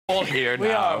all here now.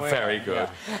 We are. Very good.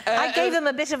 Yeah. I gave them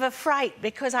a bit of a fright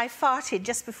because I farted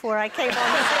just before I came on stage.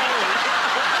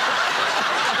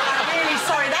 I'm really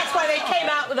sorry. That's why they came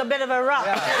out with a bit of a rush.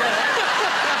 Yeah.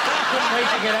 Couldn't wait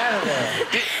to get out of there.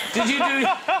 Did you do...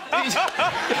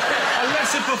 A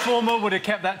lesser performer would have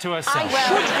kept that to herself. I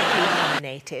should have been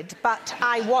nominated, but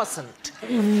I wasn't.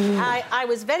 I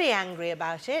was very angry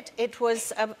about it. It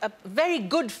was a very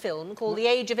good film called The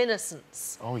Age of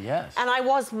Innocence. Oh, yes. And I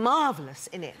was marvellous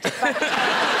in it. But...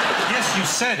 Yes, you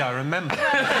said, I remember.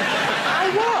 I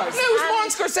was. No, it was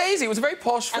Martin Scorsese. It was a very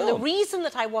posh film. And the reason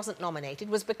that I wasn't nominated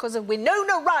was because of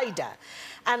Winona Ryder.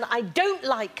 And I don't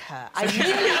like her. I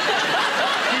really...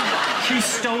 She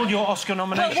stole your Oscar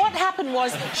nomination. But what happened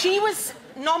was she was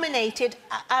nominated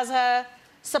as a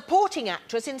supporting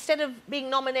actress instead of being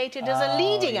nominated as a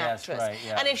leading actress. Right,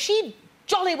 yeah. And if she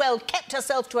jolly well kept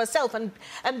herself to herself and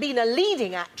been a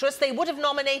leading actress, they would have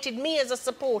nominated me as a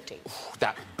supporting. Ooh,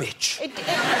 that bitch. Absolutely.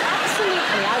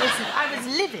 I was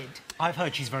livid. I've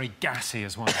heard she's very gassy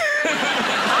as well.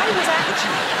 I was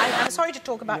actually... I'm sorry to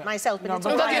talk about myself, but it's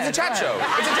all right. It's a chat show.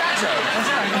 It's a chat show.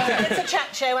 It's a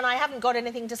chat show, and I haven't got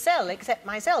anything to sell except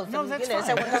myself. No, and, that's you know,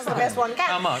 fine. so that's the best one can.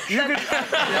 How much? To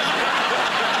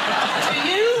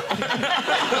you?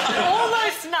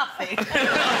 Almost nothing.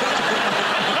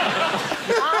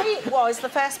 I was the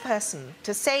first person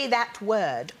to say that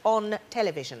word on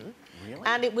television,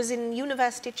 and it was in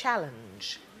University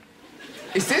Challenge.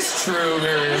 Is this true,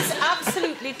 Miriam? It's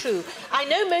absolutely true. I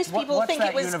know most people think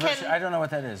it was Ken... I don't know what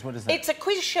that is. What is that? It's a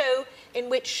quiz show in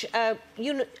which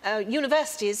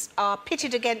universities are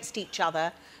pitted against each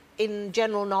other in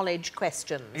general knowledge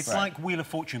questions. It's like Wheel of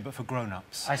Fortune, but for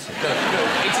grown-ups. I see. No,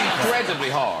 it's incredibly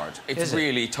hard. It's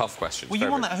really tough questions. Were you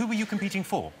on that? Who were you competing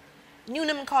for?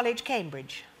 Newnham College,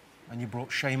 Cambridge. And you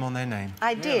brought shame on their name.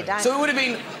 I did. So it would have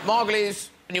been Margolyes,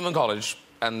 Newman College,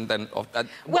 and then...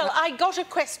 well, I got a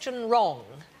question wrong,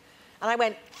 and I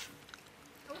went...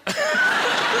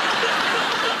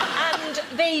 and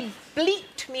they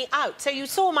bleeped me out, so you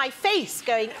saw my face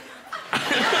going...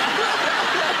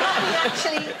 Nothing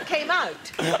actually came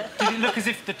out. Did it look as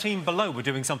if the team below were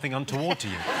doing something untoward to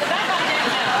you?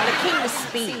 The King's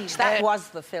Speech, that was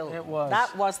the film. It was.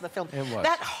 That was the film. It was.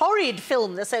 That horrid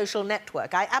film, The Social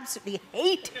Network, I absolutely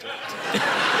hated it.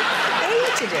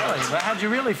 Hated it. But how'd you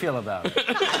really feel about it?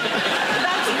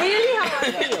 That's really how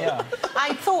I feel. Yeah.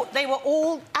 I thought they were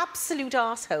all absolute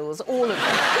arseholes, all of them.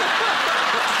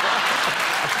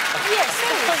 Yes,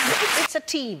 because it's a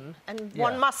team, and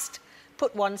one must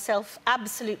put oneself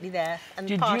absolutely there and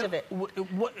part of it.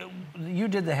 You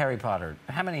did the Harry Potter.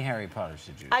 How many Harry Potters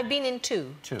did you do? I've been in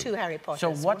two Harry Potters.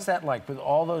 So what's that like with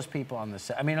all those people on the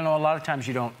set? I mean, I know a lot of times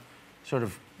you don't sort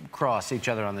of cross each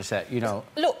other on the set, you know.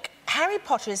 Look, Harry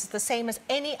Potter is the same as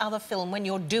any other film when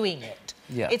you're doing it.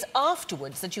 Yeah. It's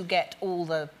afterwards that you get all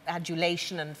the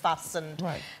adulation and fuss and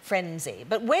frenzy.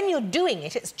 But when you're doing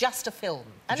it, it's just a film.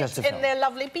 And, and they're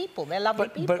lovely people. They're lovely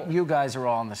people. But you guys are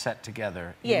all on the set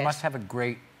together. Yes. You must have a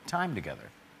great time together.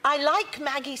 I like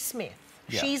Maggie Smith.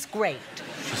 Yeah. She's great.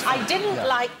 I didn't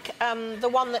like the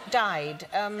one that died.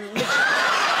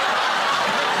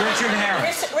 Richard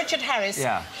Harris. Richard Harris.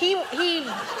 Yeah. He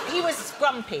was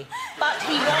grumpy, but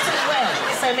he wasn't well,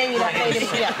 so maybe that made him...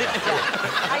 Yeah.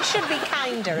 I should be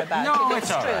kinder about it. No, it's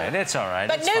all right. It's all right.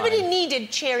 But nobody needed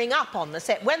cheering up on the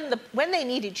set. When they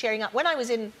needed cheering up... When I was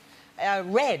in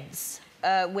Reds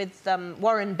with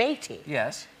Warren Beatty...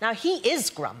 Yes. Now, he is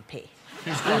grumpy.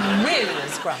 He's grumpy. He really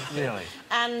is grumpy. Really?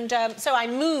 And so I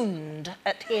mooned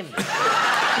at him. You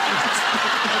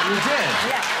did?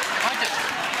 Yeah.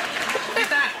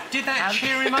 Did that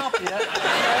cheer him up? Yeah.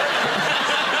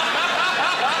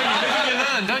 You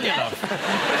learn, don't you, love?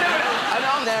 And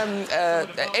on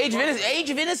Age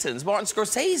of Innocence, Martin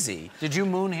Scorsese. Did you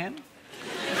moon him?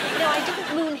 No, I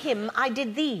didn't moon him. I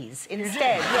did these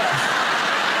instead.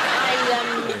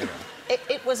 Yes.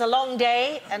 It was a long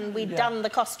day, and we'd done the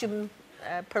costume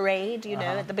parade, you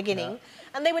know, at the beginning,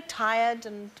 and they were tired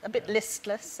and a bit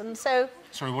listless, and so...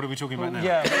 Sorry, what are we talking about now?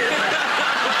 Yeah. The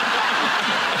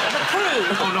crew.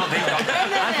 Oh, not the... I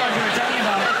thought you were talking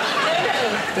about... No.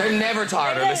 They're never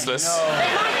tired or listless. No.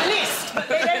 They might list, but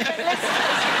they don't get listless.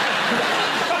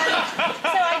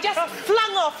 So I just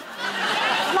flung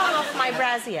off my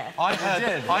brassiere. I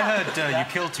heard you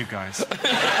killed two guys.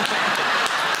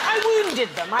 I wounded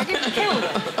them. I didn't kill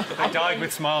them. They died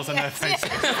with smiles on their faces.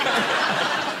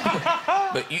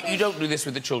 But you don't do this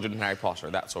with the children in Harry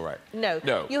Potter, that's all right? No.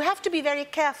 No. You have to be very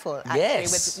careful,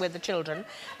 actually, with the children.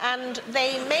 And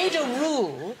they made a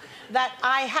rule that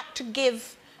I had to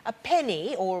give a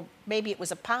penny, or maybe it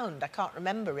was £1, I can't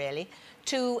remember really,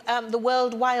 to the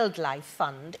World Wildlife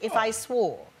Fund if I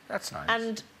swore. That's nice.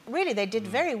 And really, they did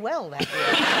very well that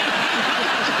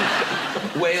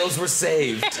year. Wales were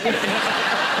saved.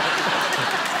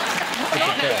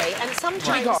 Not gay, and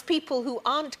sometimes people who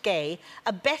aren't gay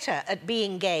are better at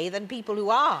being gay than people who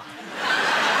are.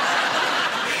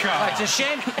 Oh, it's a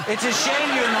shame. It's a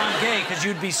shame you're not gay because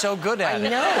you'd be so good at it. I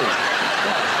know.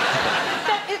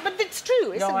 But it's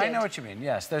true, isn't it? No, I know what you mean.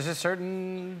 Yes, there's a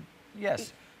certain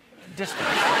distance.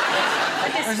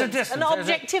 There's a distance. An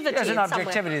objectivity. There's an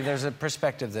objectivity. Somewhere. There's a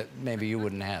perspective that maybe you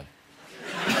wouldn't have.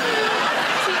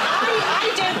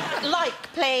 I don't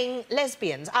like playing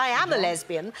lesbians. I am a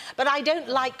lesbian, but I don't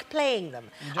like playing them.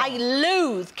 I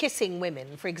loathe kissing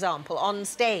women, for example, on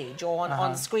stage or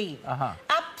on screen.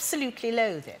 Absolutely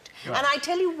loathe it. Right. And I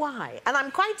tell you why, and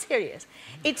I'm quite serious.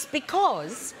 It's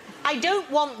because I don't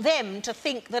want them to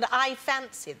think that I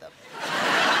fancy them.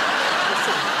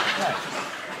 Right.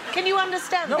 Can you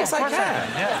understand No, that? of course I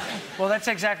can. Yeah. Well, that's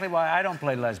exactly why I don't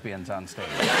play lesbians on stage.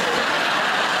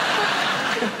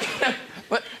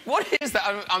 But what is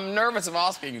that? I'm nervous of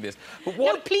asking you this. But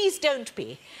what... No, please don't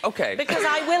be. OK. Because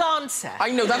I will answer.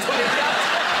 I know, that's what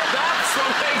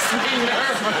makes me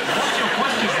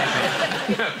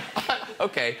nervous.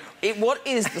 OK. What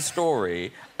is the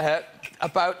story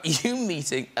about you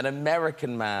meeting an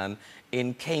American man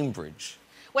in Cambridge?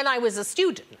 When I was a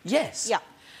student? Yes. Yeah.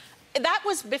 That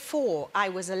was before I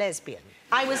was a lesbian.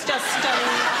 I was just,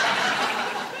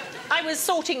 I was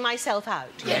sorting myself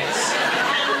out. Yes.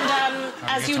 And,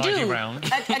 as you do,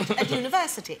 at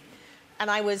university. And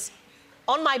I was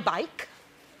on my bike,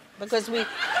 because we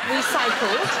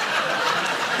cycled.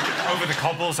 Over the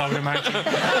cobbles, I would imagine.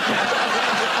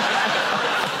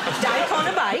 Dyke on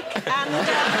a bike, and...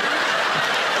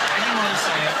 Anyone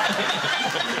say it?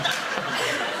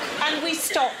 And we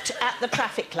stopped at the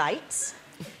traffic lights.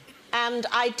 And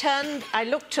I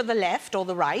looked to the left or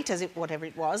the right, whatever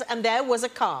it was, and there was a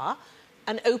car,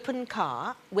 an open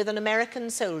car, with an American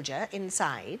soldier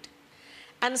inside.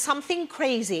 And something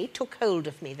crazy took hold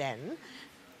of me then.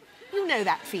 You know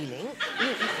that feeling.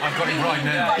 I've got it right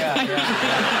now.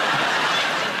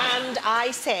 And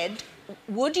I said,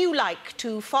 would you like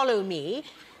to follow me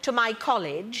to my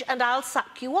college and I'll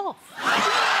suck you off?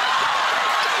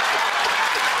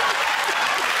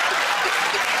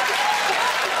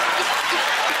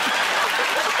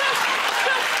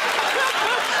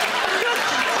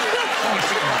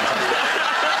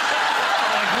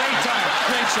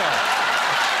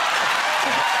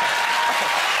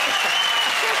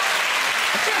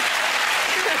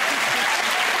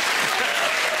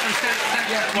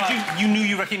 You knew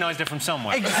you recognised her from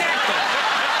somewhere. Exactly.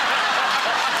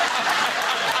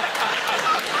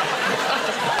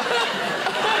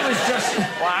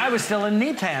 I was still in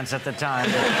knee pants at the time.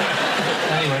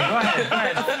 Anyway, go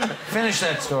ahead. Finish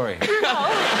that story.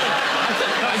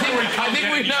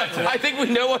 I think we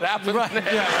know what happened. Right. Yeah,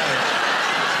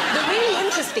 right. The really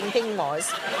interesting thing was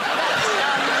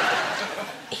that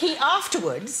he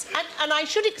afterwards, and I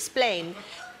should explain,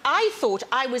 I thought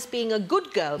I was being a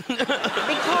good girl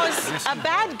because a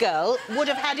bad girl would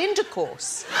have had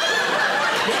intercourse.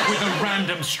 With a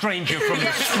random stranger from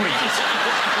the street.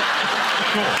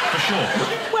 For sure.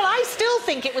 Well, I still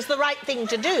think it was the right thing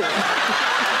to do.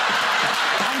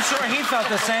 I'm sure he felt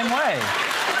the same way.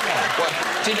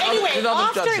 Anyway,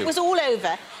 after it was all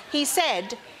over, he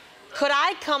said, could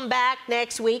I come back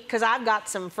next week? Because I've got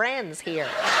some friends here.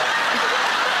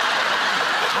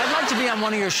 I'd like to be on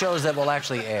one of your shows that will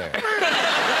actually air.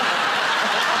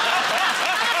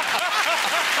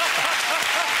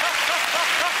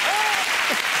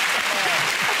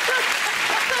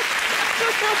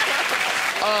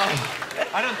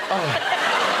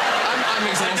 I'm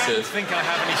exhausted. I don't think I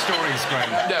have any stories, Graham.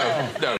 No.